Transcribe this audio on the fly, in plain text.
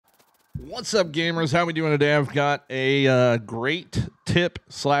What's up, gamers? How we doing today? I've got a great tip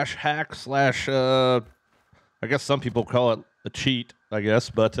slash hack slash, I guess some people call it a cheat, I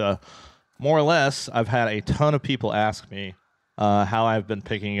guess, but more or less, I've had a ton of people ask me how I've been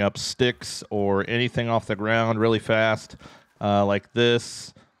picking up sticks or anything off the ground really fast, like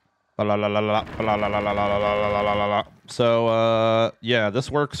this. So, yeah, this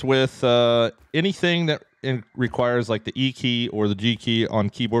works with anything that requires like the E key or the G key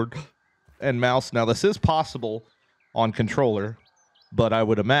on keyboard and mouse. Now, this is possible on controller, but I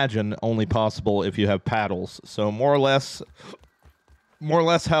would imagine only possible if you have paddles. So more or less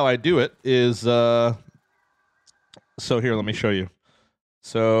how I do it is, so here, let me show you.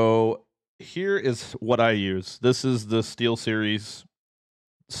 So here is what I use. This is the SteelSeries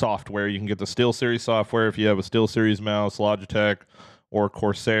software. You can get the SteelSeries software if you have a SteelSeries mouse, Logitech, or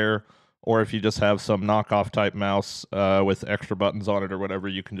Corsair, or if you just have some knockoff type mouse with extra buttons on it or whatever,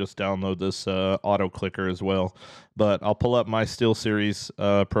 you can just download this auto clicker as well. But I'll pull up my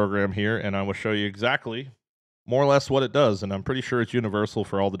SteelSeries program here, and I will show you exactly more or less what it does. And I'm pretty sure it's universal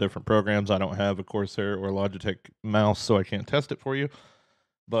for all the different programs. I don't have a Corsair or Logitech mouse, so I can't test it for you.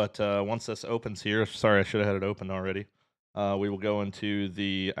 But once this opens here, sorry, I should have had it open already. We will go into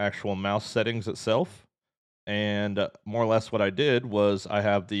the actual mouse settings itself. And more or less what I did was I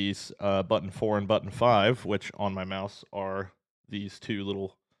have these button 4 and button 5, which on my mouse are these two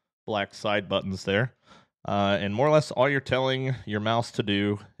little black side buttons there. And more or less all you're telling your mouse to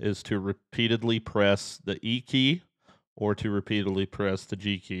do is to repeatedly press the E key or to repeatedly press the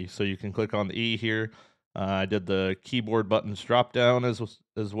G key. So you can click on the E here. I did the keyboard buttons drop down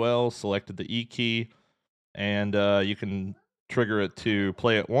as well, selected the E key, and you can trigger it to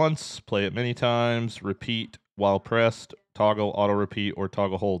play it once, play it many times, repeat while pressed, toggle auto repeat, or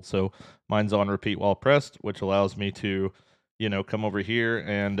toggle hold. So mine's on repeat while pressed, which allows me to, you know, come over here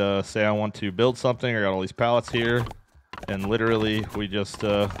and say I want to build something. I got all these pallets here, and literally we just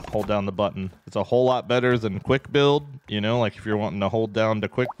hold down the button. It's a whole lot better than quick build, you know, like if you're wanting to hold down to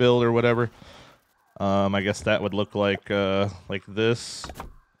quick build or whatever. I guess that would look like this.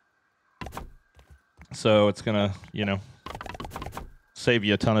 So it's gonna, you know, save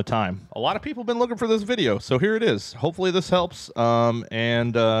you a ton of time. A lot of people have been looking for this video, so here it is. Hopefully this helps.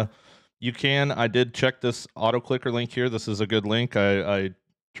 You can, I did check this auto clicker link here. This is a good link. I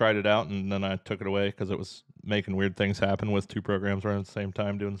tried it out and then I took it away because it was making weird things happen with two programs running at the same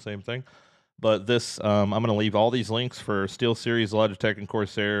time doing the same thing. But this, I'm going to leave all these links for SteelSeries, Logitech, and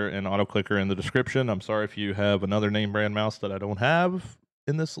Corsair and auto clicker in the description. I'm sorry if you have another name brand mouse that I don't have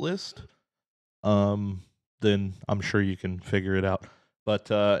in this list. Then I'm sure you can figure it out.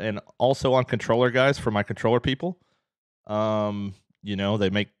 But and also on controller, guys, for my controller people, you know, they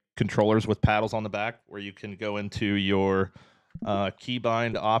make controllers with paddles on the back where you can go into your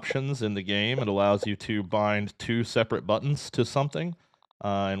keybind options in the game. It allows you to bind two separate buttons to something.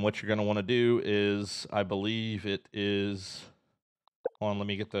 And what you're going to want to do is, I believe it is, hold on, let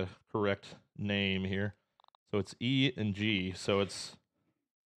me get the correct name here. So it's E and G. So it's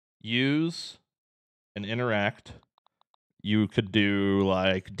use and interact. You could do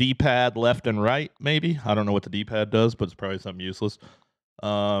like D-pad left and right, maybe. I don't know what the D-pad does, but it's probably something useless.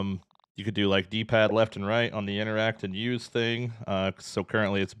 You could do like D-pad left and right on the interact and use thing. So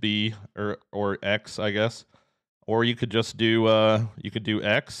currently it's B or X, I guess. Or you could just do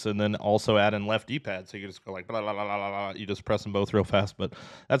X and then also add in left D-pad. So you could just go like blah, blah, blah, blah, blah. You just press them both real fast. But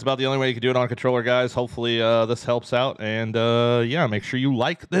that's about the only way you can do it on controller, guys. Hopefully this helps out. And yeah, make sure you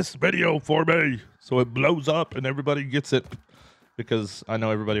like this video for me so it blows up and everybody gets it, because I know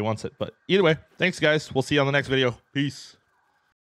everybody wants it. But either way, thanks, guys. We'll see you on the next video. Peace.